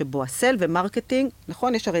פתרון שבו הסל ומרקטינג,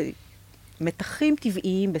 נכון, יש הרי מתחים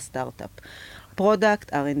טבעיים בסטארט-אפ.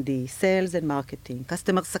 פרודקט, R&D, Sales and Marketing,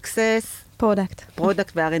 Customer Success,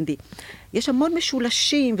 פרודקט ו-R&D. יש המון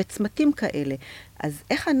משולשים וצמתים כאלה. אז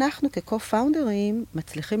איך אנחנו כקו-פאונדרים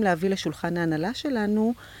מצליחים להביא לשולחן ההנהלה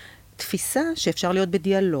שלנו תפיסה שאפשר להיות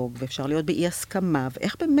בדיאלוג, ואפשר להיות באי הסכמה,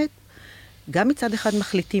 ואיך באמת גם מצד אחד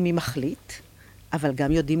מחליטים מי מחליט, אבל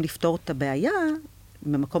גם יודעים לפתור את הבעיה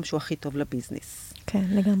ממקום שהוא הכי טוב לביזנס. כן,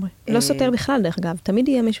 לגמרי. לא סותר בכלל, דרך אגב. תמיד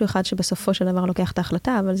יהיה מישהו אחד שבסופו של דבר לוקח את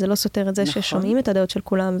ההחלטה, אבל זה לא סותר את זה ששומעים את הדעות של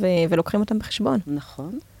כולם ולוקחים אותם בחשבון.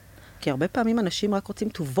 נכון. כי הרבה פעמים אנשים רק רוצים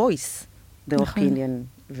to voice their opinion,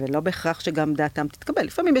 ולא בהכרח שגם דעתם תתקבל.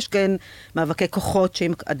 לפעמים יש כן מאבקי כוחות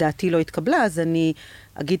שאם דעתי לא התקבלה, אז אני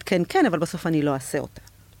אגיד כן, כן, אבל בסוף אני לא אעשה אותה.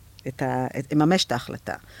 אממש את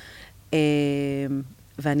ההחלטה.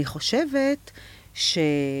 ואני חושבת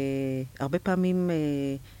שהרבה פעמים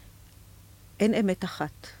אין אמת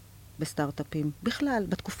אחת בסטארט-אפים. בכלל,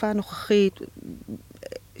 בתקופה הנוכחית,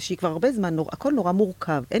 שהיא כבר הרבה זמן, הכל נורא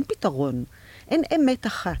מורכב, אין פתרון, אין אמת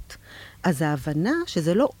אחת. אז ההבנה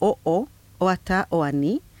שזה לא או אתה או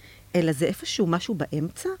אני, אלא זה איפשהו משהו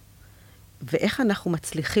באמצע, ואיך אנחנו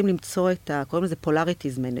מצליחים למצוא קוראים לזה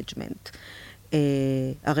polarities management.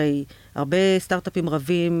 הרי הרבה סטארט-אפים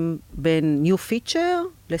רבים בין new feature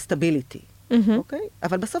ל-stability, אוקיי?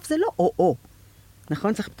 אבל בסוף זה לא או.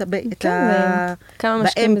 נכון? צריך את באמצע. כמה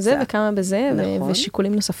משקיעים בזה וכמה בזה,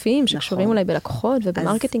 ושיקולים נוספים שקשורים אולי בלקוחות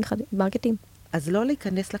ובמרקטינג. אז לא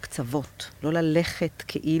להיכנס לקצוות, לא ללכת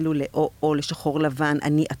כאילו או לשחור לבן,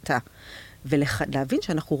 אני אתה. ולהבין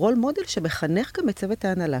שאנחנו רול מודל שמחנך גם את צוות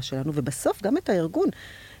ההנהלה שלנו, ובסוף גם את הארגון,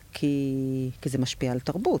 כי זה משפיע על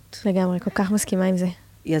תרבות. לגמרי, כל כך מסכימה עם זה.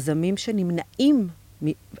 יזמים שנמנעים,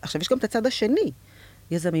 עכשיו יש גם את הצד השני,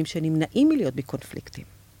 יזמים שנמנעים מלהיות בקונפליקטים.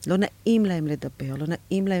 לא נעים להם לדבר, לא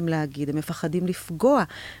נעים להם להגיד, הם מפחדים לפגוע,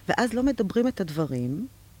 ואז לא מדברים את הדברים,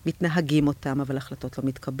 מתנהגים אותם, אבל החלטות לא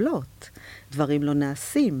מתקבלות, דברים לא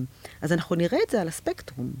נעשים. אז אנחנו נראה את זה על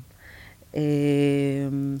הספקטרום.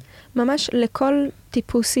 ממש לכל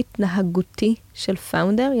טיפוס התנהגותי של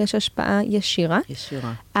פאונדר יש השפעה ישירה.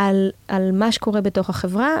 על מה שקורה בתוך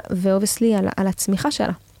החברה, ואובייסלי על הצמיחה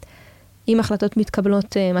שלה. אם החלטות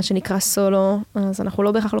מתקבלות, מה שנקרא סולו, אז אנחנו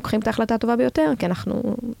לא בהכרח לוקחים את ההחלטה הטובה ביותר, כי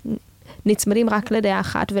אנחנו נצמדים רק לדעה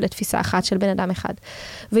אחת ולתפיסה אחת של בן אדם אחד.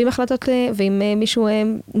 ואם מישהו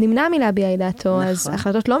נמנע מלהביע את דעתו, נכון. אז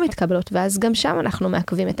החלטות לא מתקבלות, ואז גם שם אנחנו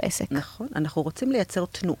מעכבים את העסק. נכון, אנחנו רוצים לייצר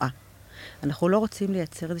תנועה. אנחנו לא רוצים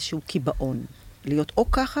לייצר איזשהו קיבעון. להיות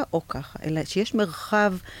או ככה או ככה, אלא שיש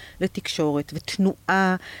מרחב לתקשורת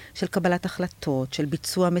ותנועה של קבלת החלטות, של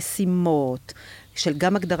ביצוע משימות, של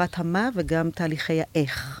גם הגדרת המה וגם תהליכי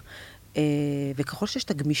האיך. וככל שיש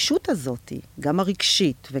את הגמישות הזאת, גם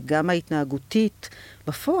הרגשית וגם ההתנהגותית,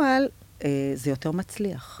 בפועל זה יותר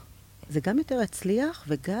מצליח. זה גם יותר הצליח,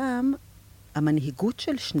 וגם המנהיגות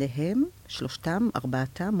של שניהם, שלושתם,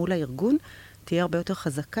 ארבעתם, מול הארגון, תהיה הרבה יותר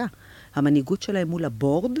חזקה. המנהיגות שלהם מול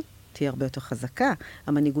הבורד תהיה הרבה יותר חזקה.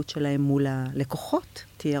 המנהיגות שלהם מול הלקוחות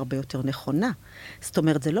תהיה הרבה יותר נכונה. זאת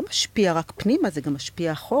אומרת, זה לא משפיע רק פנימה, זה גם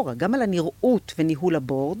משפיע אחורה. גם על הנראות וניהול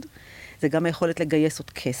הבורד, זה גם היכולת לגייס עוד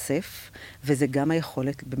כסף, וזה גם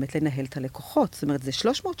היכולת באמת לנהל את הלקוחות. זאת אומרת, זה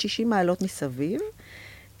 360 מעלות מסביב,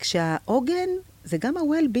 כשהעוגן זה גם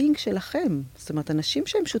ה-well-being שלכם. זאת אומרת, אנשים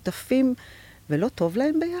שהם שותפים ולא טוב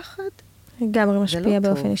להם ביחד, גם משפיע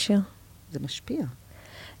באופן ישיר. זה משפיע.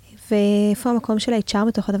 ואיפה המקום של ה-HR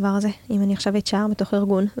בתוך הדבר הזה? אם אני עכשיו HR בתוך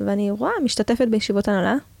ארגון, ואני רואה, משתתפת בישיבות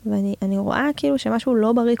הנהלה, ואני רואה כאילו שמשהו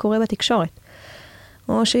לא בריא קורה בתקשורת.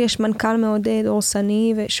 או שיש מנכ"ל מאוד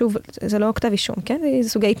דורסני, ושוב, זה לא כתב אישום, כן? זה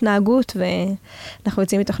סוגי התנהגות, ואנחנו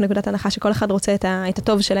יוצאים מתוך נקודת הנחה שכל אחד רוצה את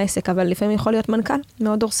הטוב של העסק, אבל לפעמים יכול להיות מנכ"ל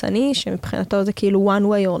מאוד דורסני, שמבחינתו זה כאילו one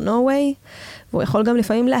way or no way, והוא יכול גם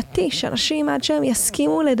לפעמים להתיש אנשים עד שהם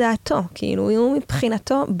יסכימו לדעתו, כאילו הוא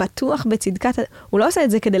מבחינתו בטוח בצדקת, הוא לא עושה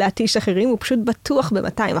את זה כדי להתיש אחרים, הוא פשוט בטוח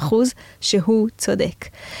ב-200% שהוא צודק.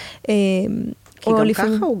 כי גם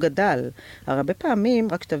לפעמים... ככה הוא גדל. הרבה פעמים,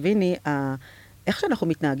 רק שתביני, איך שאנחנו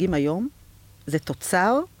מתנהגים היום, זה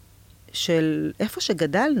תוצר של איפה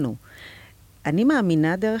שגדלנו. אני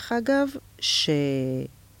מאמינה, דרך אגב,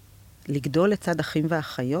 שלגדול לצד אחים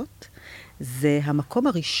ואחיות, זה המקום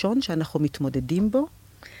הראשון שאנחנו מתמודדים בו,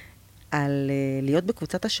 על להיות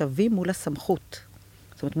בקבוצת השווים מול הסמכות.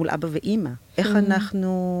 זאת אומרת, מול אבא ואמא. איך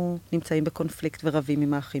אנחנו נמצאים בקונפליקט ורבים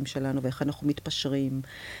עם האחים שלנו, ואיך אנחנו מתפשרים,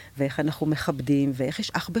 ואיך אנחנו מכבדים, ואיך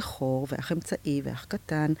יש אח בכור, ואח אמצעי, ואח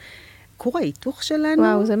קטן. כור ההיתוך שלנו,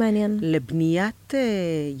 וואו, זה מעניין. לבניית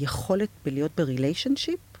יכולת בלהיות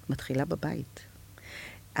בריליישנשיפ, מתחילה בבית.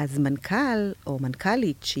 אז מנכ"ל או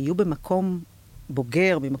מנכ"לית שיהיו במקום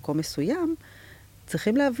בוגר, במקום מסוים,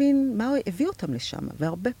 צריכים להבין מה הביא אותם לשם.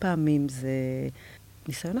 והרבה פעמים זה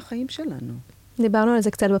ניסיון החיים שלנו. דיברנו על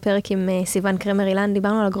זה קצת בפרק עם סיוון קרמר אילן,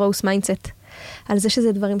 דיברנו על הגרוס מיינדסט, על זה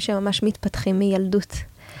שזה דברים שממש מתפתחים מילדות.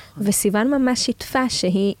 וסיוון ממש שיתפה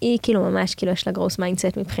שהיא כאילו ממש כאילו יש לה גרוס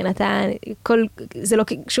מיינדסט מבחינתה, זה לא,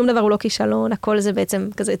 שום דבר הוא לא כישלון, הכל זה בעצם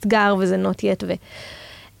כזה אתגר וזה not yet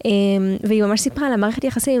והיא ממש סיפרה על המערכת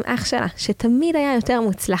יחסים עם אח שלה, שתמיד היה יותר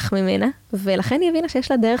מוצלח ממנה, ולכן היא הבינה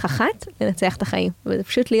שיש לה דרך אחת לנצח את החיים, וזה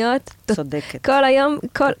פשוט להיות צודקת. כל היום,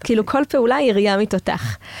 כאילו כל פעולה היא ראייה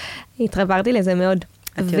מתותח. התרברתי לזה מאוד.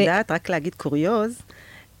 את יודעת, רק להגיד קוריוז,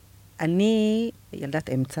 אני ילדת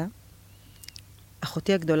אמצע,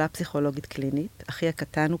 אחותי הגדולה פסיכולוגית קלינית, אחי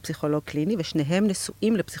הקטן הוא פסיכולוג קליני, ושניהם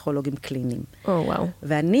נשואים לפסיכולוגים קליניים. וואו.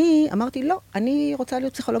 ואני אמרתי, לא, אני רוצה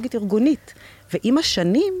להיות פסיכולוגית ארגונית. ועם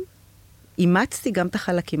השנים, אימצתי גם את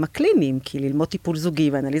החלקים הקליניים, כי ללמוד טיפול זוגי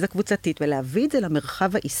ואנליזה קבוצתית, ולהביא את זה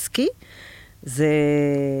למרחב העסקי,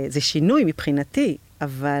 זה שינוי מבחינתי.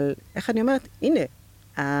 אבל איך אני אומרת, הנה,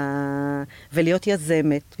 ולהיות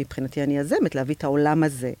יזמת, מבחינתי אני יזמת, להביא את העולם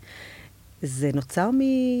הזה. זה נוצר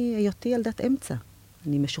מהיותי ילדת אמצע.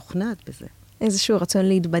 אני משוכנעת בזה. איזשהו רצון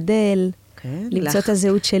להתבדל, כן, למצוא את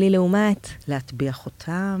הזהות שלי לעומת. להטביע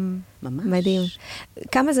חותם, ממש. מדהים.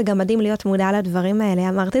 כמה זה גם מדהים להיות מודע לדברים האלה.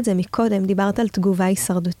 אמרת את זה מקודם, דיברת על תגובה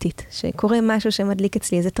הישרדותית. שקורה משהו שמדליק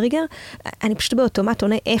אצלי איזה טריגר, אני פשוט באוטומט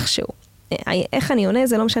עונה איכשהו. איך אני עונה,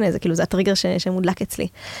 זה לא משנה, זה כאילו, זה הטריגר שמודלק אצלי.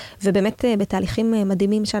 ובאמת, בתהליכים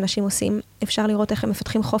מדהימים שאנשים עושים, אפשר לראות איך הם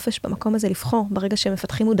מפתחים חופש במקום הזה לבחור, ברגע שהם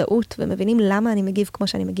מפתחים מודעות, ומבינים למה אני מגיב כמו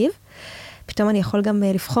שאני מגיב, פתאום אני יכול גם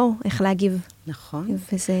לבחור איך להגיב. נכון.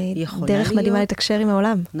 וזה דרך מדהימה לתקשר עם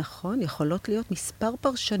העולם. נכון, יכולות להיות מספר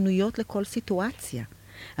פרשנויות לכל סיטואציה.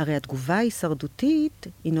 הרי התגובה ההישרדותית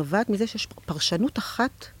היא נובעת מזה שיש פרשנות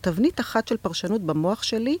אחת, תבנית אחת של פרשנות במוח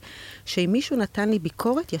שלי, שאם מישהו נתן לי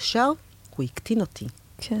ביקורת, ישר הוא יקטין אותי.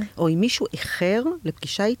 כן. או אם מישהו איחר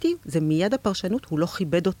לפגישה איתי, זה מיד הפרשנות, הוא לא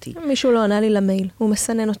כיבד אותי. מישהו לא ענה לי למייל, הוא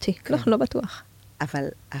מסנן אותי. כן. לא בטוח. אבל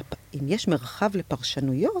אם יש מרחב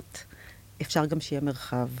לפרשנויות, אפשר גם שיהיה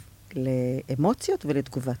מרחב לאמוציות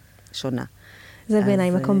ולתגובה שונה. זה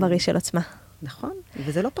בעיניי מקום בריא של עצמה. נכון,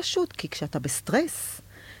 וזה לא פשוט, כי כשאתה בסטרס,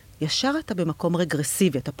 ישר אתה במקום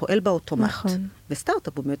רגרסיבי, אתה פועל באוטומט. נכון.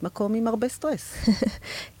 וסטארט-אפ הוא באמת מקום עם הרבה סטרס.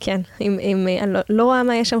 כן, אני לא רואה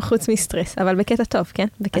מה יש שם חוץ מסטרס, אבל בקטע טוב, כן?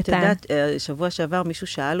 בקטע... את יודעת, שבוע שעבר מישהו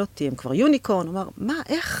שאל אותי, הם כבר יוניקורן, הוא אמר, מה,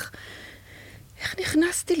 איך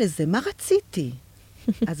נכנסתי לזה? מה רציתי?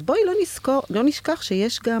 אז בואי לא נשכח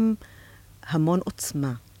שיש גם המון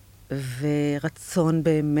עוצמה, ורצון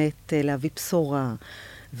באמת להביא בשורה,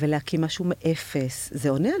 ולהקים משהו מאפס. זה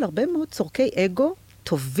עונה על הרבה מאוד צורכי אגו,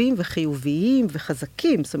 טובים וחיוביים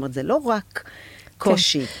וחזקים. זאת אומרת, זה לא רק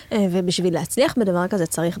קושי. כן. ובשביל להצליח בדבר כזה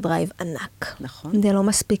צריך דרייב ענק. נכון. זה לא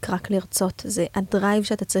מספיק רק לרצות. זה הדרייב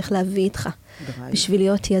שאתה צריך להביא איתך. דרייב. בשביל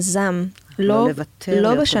להיות יזם. לא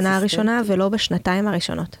בשנה הראשונה ולא בשנתיים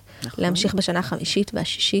הראשונות. נכון. להמשיך בשנה החמישית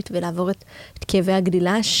והשישית ולעבור את כאבי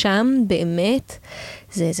הגדילה. שם באמת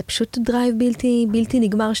זה פשוט דרייב בלתי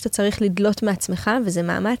נגמר שאתה צריך לדלות מעצמך, וזה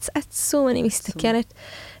מאמץ עצום. אני מסתכלת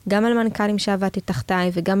גם על מנכ"לים שעבדתי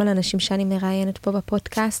תחתיי, וגם על אנשים שאני מראיינת פה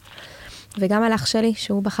בפודקאסט, וגם על אח שלי,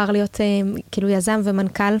 שהוא בחר להיות כאילו יזם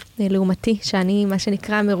ומנכ"ל לעומתי, שאני מה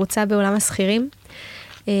שנקרא מרוצה בעולם השכירים.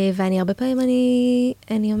 ואני הרבה פעמים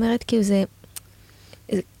אני אומרת כאילו זה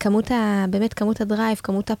באמת כמות הדרייב,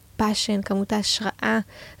 כמות הפאשן, כמות ההשראה,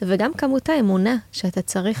 וגם כמות האמונה שאתה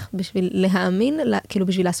צריך בשביל להאמין, כאילו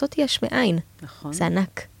בשביל לעשות יש מאין. נכון. זה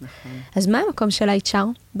ענק. נכון. אז מה המקום של ה-HR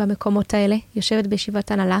במקומות האלה? יושבת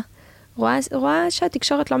בישיבת הנהלה, רואה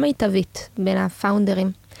שהתקשורת לא מיטבית בין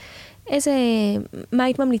הפאונדרים. מה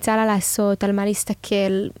היית ממליצה לה לעשות, על מה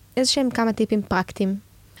להסתכל, איזה שהם כמה טיפים פרקטיים?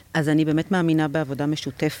 אז אני באמת מאמינה בעבודה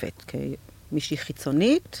משותפת, כמישהי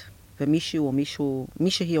חיצונית, ומישהי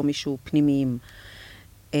או מישהו פנימיים.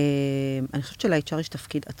 אני חושבת של-HR יש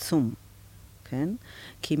תפקיד עצום, כן?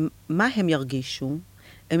 כי מה הם ירגישו?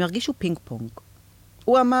 הם ירגישו פינג פונג.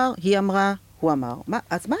 הוא אמר, היא אמרה, הוא אמר.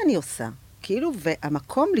 אז מה אני עושה? כאילו,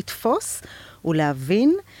 והמקום לתפוס הוא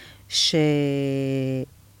להבין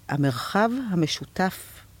שהמרחב המשותף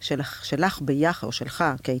שלך ביחד, או שלך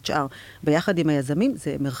כ-HR, ביחד עם היזמים,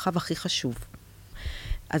 זה מרחב הכי חשוב.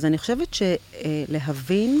 אז אני חושבת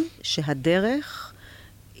שלהבין שהדרך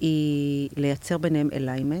היא לייצר ביניהם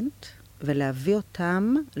אליימנט, ולהביא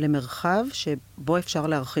אותם למרחב שבו אפשר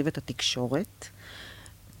להרחיב את התקשורת,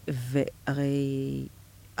 והרי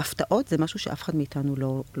הפתעות זה משהו שאף אחד מאיתנו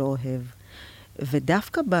לא אוהב.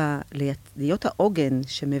 ודווקא להיות העוגן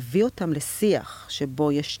שמביא אותם לשיח,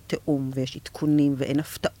 שבו יש תאום ויש עדכונים ואין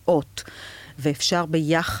הפתעות, ואפשר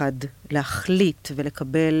ביחד להחליט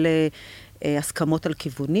ולקבל הסכמות על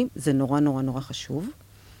כיוונים, זה נורא נורא נורא חשוב.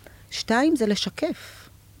 2, זה לשקף.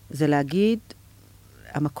 זה להגיד,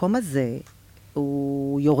 המקום הזה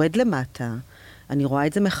הוא יורד למטה, אני רואה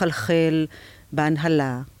את זה מחלחל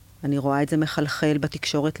בהנהלה, אני רואה את זה מחלחל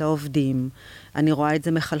בתקשורת לעובדים, אני רואה את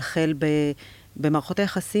זה מחלחל במערכות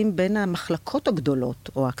היחסים בין המחלקות הגדולות,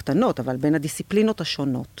 או הקטנות, אבל בין הדיסציפלינות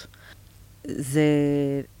השונות. זה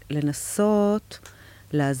לנסות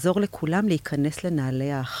לעזור לכולם להיכנס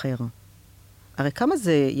לנעלי האחר. הרי כמה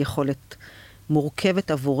זה יכולת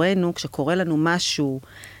מורכבת עבורנו, כשקורה לנו משהו,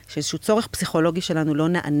 שאיזשהו צורך פסיכולוגי שלנו לא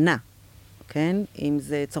נענה, כן? אם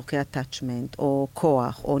זה צורכי attachment, או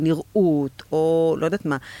כוח, או נראות, או לא יודעת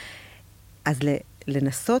מה. אז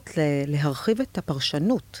לנסות להרחיב את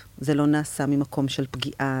הפרשנות. זה לא נעשה ממקום של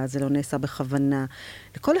פגיעה, זה לא נעשה בכוונה.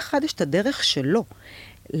 לכל אחד יש את הדרך שלו.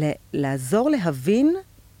 לעזור להבין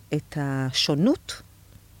את השונות,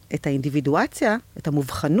 את האינדיבידואציה, את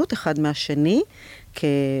המובחנות אחד מהשני,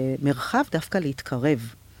 כמרחב דווקא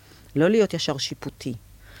להתקרב. לא להיות ישר שיפוטי.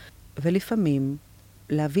 ולפעמים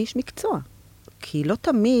להביא איש מקצוע. כי לא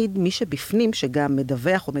תמיד מי שבפנים, שגם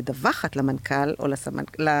מדווח או מדווחת למנכ"ל או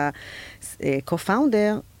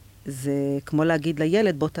לקו-פאונדר, זה כמו להגיד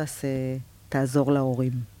לילד, בוא תעזור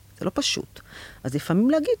להורים. זה לא פשוט. אז לפעמים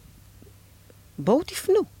להגיד, בואו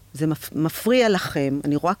תפנו. זה מפריע לכם,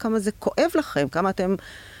 אני רואה כמה זה כואב לכם, כמה אתם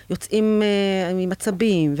יוצאים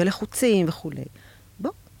ממצבים ולחוצים וכו'.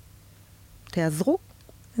 בואו, תעזרו.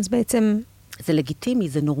 אז בעצם זה לגיטימי,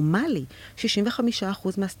 זה נורמלי. 65%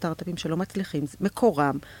 מהסטארטאפים שלא מצליחים,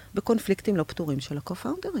 מקורם בקונפליקטים לא פתורים של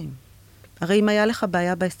הקו-פאונדרים. הרי אם היה לך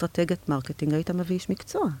בעיה באסטרטגיית מרקטינג, היית מביא איש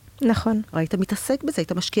מקצוע. נכון. היית מתעסק בזה,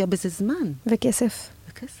 היית משקיע בזה זמן. וכסף.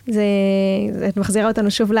 את מחזירה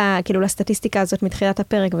אותנו שוב כאילו לסטטיסטיקה הזאת מתחילת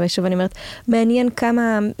הפרק, ושוב אני אומרת, מעניין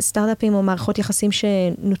כמה סטארט-אפים או מערכות יחסים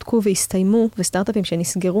שנותקו והסתיימו, וסטארט-אפים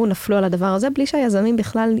שנסגרו, נפלו על הדבר הזה, בלי שהיזמים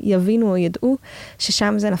בכלל יבינו או ידעו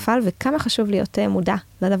ששם זה נפל, וכמה חשוב להיות מודע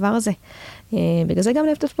לדבר הזה. בגלל זה גם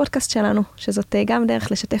אוהבת את הפודקאסט שלנו, שזאת גם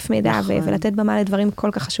דרך לשתף מידע ולתת במה לדברים כל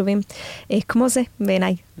כך חשובים, כמו זה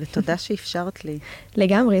בעיניי. ותודה שאפשרת לי.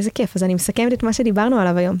 לגמרי, איזה כיף. אז אני מסכמת את מה שדיברנו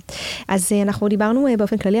עליו היום. אז אנחנו דיברנו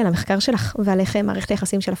באופן כללי על המחקר שלך, ועל איך מערכת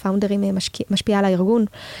היחסים של הפאונדרים משפיעה על הארגון.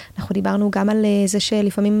 אנחנו דיברנו גם על זה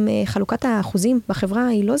שלפעמים חלוקת האחוזים בחברה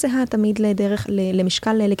היא לא זהה תמיד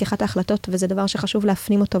למשקל לקיחת ההחלטות, וזה דבר שחשוב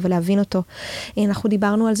להפנים אותו ולהבין אותו. אנחנו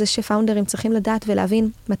דיברנו על זה שפאונדרים צריכים לדעת ולהבין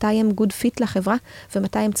מתי הם good fit לחברה,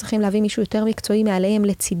 ומתי הם צריכים להביא מישהו יותר מקצועי מעליהם,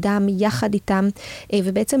 לצידם, יחד איתם,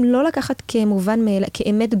 ובעצם לא לקחת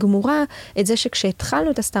כאמת גמורה, את זה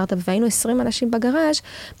שכשהתחלנו את הסטארט-אפ והיינו 20 אנשים בגראז'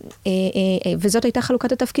 וזאת הייתה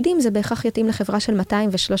חלוקת התפקידים, זה בהכרח יתאים לחברה של 200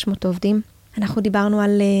 ו-300 עובדים. אנחנו דיברנו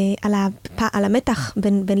על המתח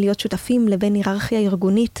בין להיות שותפים לבין היררכיה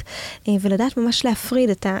ארגונית, ולדעת ממש להפריד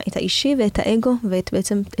את האישי ואת האגו,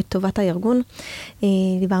 בעצם את טובת הארגון.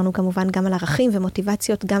 דיברנו כמובן גם על ערכים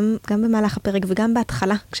ומוטיבציות, גם במהלך הפרק וגם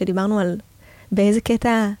בהתחלה, כשדיברנו על באיזה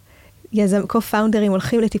קטע קו-פאונדרים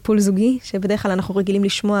הולכים לטיפול זוגי, שבדרך כלל אנחנו רגילים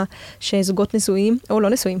לשמוע שזוגות נשואים, או לא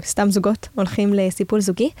נשואים, סתם זוגות, הולכים לטיפול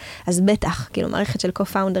זוגי, אז בטח, כאילו מערכת של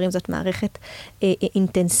קו-פאונדרים זאת מערכת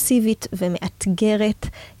אינטנסיבית ומאתגרת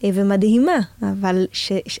ומדהימה,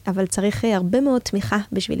 אבל צריך הרבה מאוד תמיכה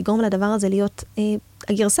בשביל לגרום לדבר הזה להיות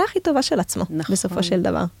הגרסה הכי טובה של עצמו, נכון, בסופו של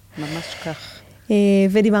דבר. ממש כך.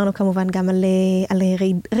 ודיברנו כמובן גם על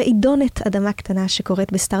רעידונת אדמה קטנה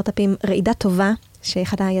שקורית בסטארט-אפים, רעידה טובה,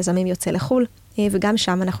 שאחד היזמים יוצא לחול, וגם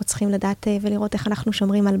שם אנחנו צריכים לדעת ולראות איך אנחנו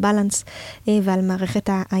שומרים על בלנס ועל מערכת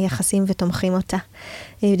היחסים ותומכים אותה.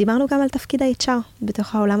 דיברנו גם על תפקיד ה-HR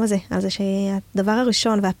בתוך העולם הזה, על זה שהדבר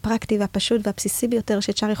הראשון והפרקטי והפשוט והבסיסי ביותר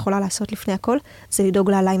ש-HR יכולה לעשות לפני הכל, זה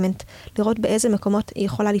לדאוג לאליימנט, לראות באיזה מקומות היא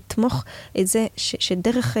יכולה לתמוך את זה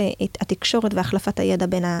שדרך התקשורת והחלפת הידע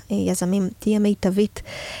בין היזמים תהיה מיטבית,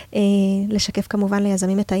 לשקף כמובן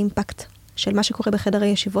ליזמים את האימפקט של מה שקורה בחדר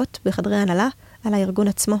הישיבות, בחדרי ההנהלה, על הארגון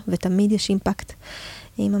עצמו, ותמיד יש אימפקט.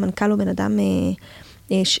 אם המנכ"ל הוא בן אדם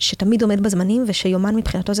שתמיד עומד בזמנים, ושיומן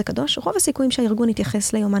מבחינתו זה קדוש, רוב הסיכויים שהארגון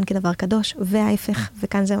יתייחס ליומן כדבר קדוש, וההפך,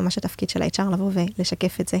 וכאן זה ממש התפקיד של ה-HR לבוא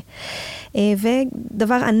ולשקף את זה.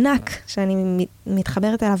 ודבר ענק שאני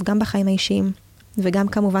מתחברת אליו גם בחיים האישיים, וגם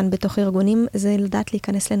כמובן בתוך ארגונים, זה לדעת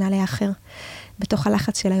להיכנס לנעלי האחר. בתוך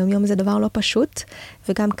הלחץ של היום-יום זה דבר לא פשוט,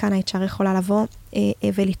 וגם כאן ה-HR יכולה לבוא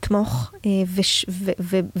ולתמוך,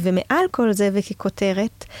 ומעל כל זה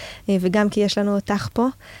וככותרת, וגם כי יש לנו אותך פה,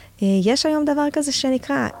 יש היום דבר כזה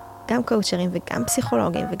שנקרא גם קואוצ'רים וגם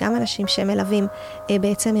פסיכולוגים וגם אנשים שמלווים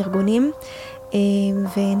בעצם ארגונים,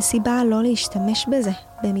 ואין סיבה לא להשתמש בזה,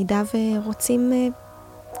 במידה ורוצים,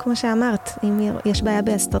 כמו שאמרת, אם יש בעיה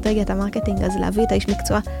באסטרטגיית המרקטינג, אז להביא את האיש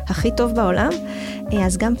מקצוע הכי טוב בעולם,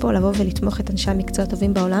 אז גם פה לבוא ולתמוך את אנשי המקצוע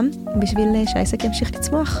הטובים בעולם, בשביל שהעסק ימשיך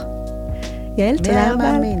לצמוח. יעל, תודה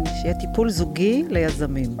רבה. מאמין, שיהיה טיפול זוגי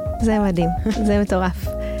ליזמים. זה מדהים, זה מטורף.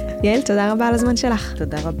 יעל, תודה רבה על הזמן שלך.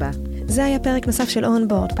 תודה רבה. זה היה פרק נוסף של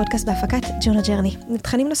אונבורד, פודקאסט בהפקת ג'ונה ג'רני.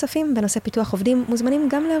 תכנים נוספים בנושא פיתוח עובדים מוזמנים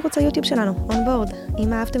גם לערוץ היוטיוב שלנו, אונבורד.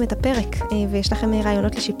 אם אהבתם את הפרק ויש לכם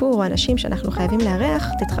רעיונות לשיפור או אנשים שאנחנו חייבים לארח,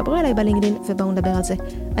 תתחברו אליי בלינקדין ובואו נדבר על זה.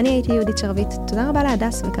 אני הייתי יהודית שרביט, תודה רבה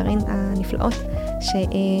להדס וקרין הנפלאות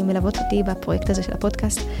שמלוות אותי בפרויקט הזה של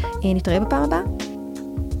הפודקאסט. נתראה בפעם הבאה.